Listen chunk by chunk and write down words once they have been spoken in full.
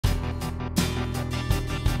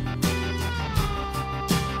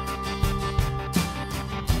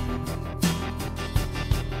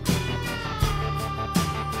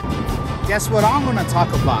guess what I'm gonna talk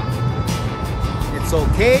about? It's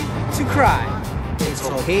okay to cry. It's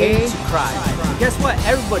okay to cry. Guess what?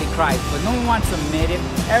 Everybody cries, but no one wants to admit it.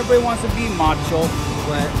 Everybody wants to be macho,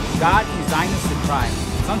 but God designed us to cry.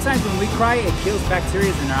 Sometimes when we cry, it kills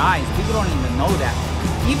bacteria in our eyes. People don't even know that.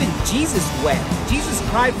 Even Jesus wept. Jesus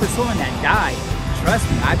cried for someone that died. Trust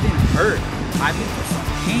me, I've been hurt. I've been through some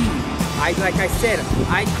pain. Like I said,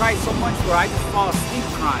 I cry so much where I just fall asleep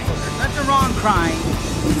crying. There's nothing wrong crying,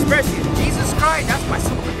 especially if Jesus cried. That's my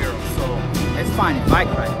superhero, so it's fine if I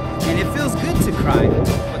cry. And it feels good to cry.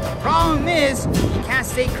 But the problem is, you can't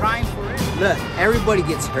stay crying forever. Look, everybody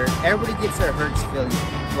gets hurt. Everybody gets their hurts feeling.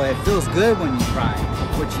 But it feels good when you cry.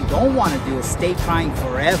 What you don't want to do is stay crying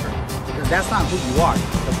forever, because that's not who you are.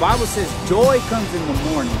 The Bible says joy comes in the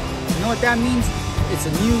morning. You know what that means? It's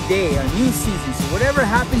a new day, a new season. So whatever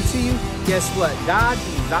happened to you, guess what? God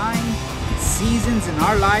designed seasons in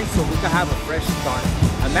our life so we can have a fresh start.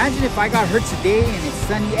 Imagine if I got hurt today and it's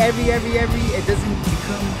sunny it doesn't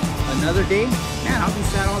become another day. Man, I'll be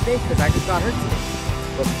sad all day because I just got hurt today.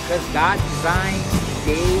 But because God designed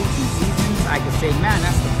days and seasons, I can say, man,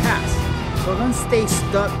 that's the past. So don't stay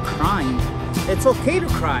stuck crying. It's okay to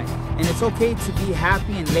cry. And it's okay to be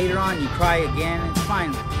happy, and later on you cry again. It's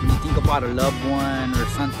fine when you think about a loved one or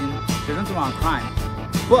something. There's nothing wrong crying.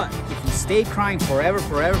 But if you stay crying forever,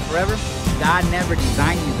 God never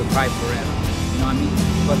designed you to cry forever. You know what I mean?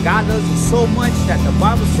 But God loves you so much that the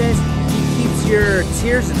Bible says He keeps your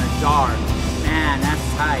tears in a jar. Man, that's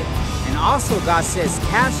tight. And also God says,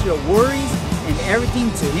 cast your worries and everything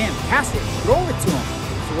to Him. Cast it, throw it to Him.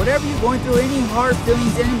 So whatever you're going through, any hard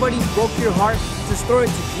feelings, anybody broke your heart, just throw it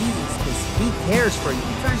to Jesus, because He cares for you.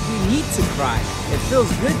 Sometimes we need to cry. It feels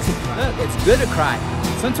good to cry. Look, it's good to cry.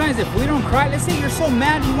 Sometimes if we don't cry, let's say you're so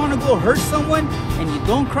mad you want to go hurt someone and you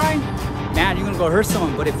don't cry, man, you're going to go hurt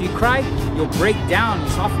someone. But if you cry, you'll break down, you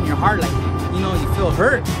soften your heart, like, you know, you feel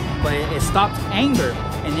hurt, but it stops anger.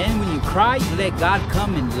 And then when you cry, you let God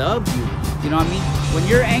come and love you. You know what I mean? When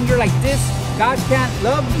you're angry like this, God can't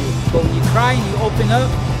love you. But when you cry and you open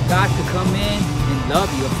up, God could come in and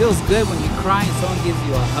love you. It feels good when you cry and someone gives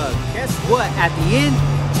you a hug. Guess what? At the end,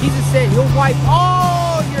 Jesus said He'll wipe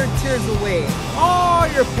all your tears away, all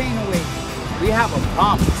your pain away. We have a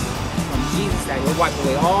promise from Jesus that He'll wipe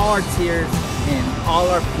away all our tears and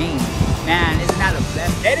all our pain. Man, isn't that a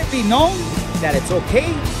blessing? Let it be known that it's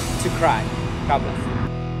okay to cry. God bless.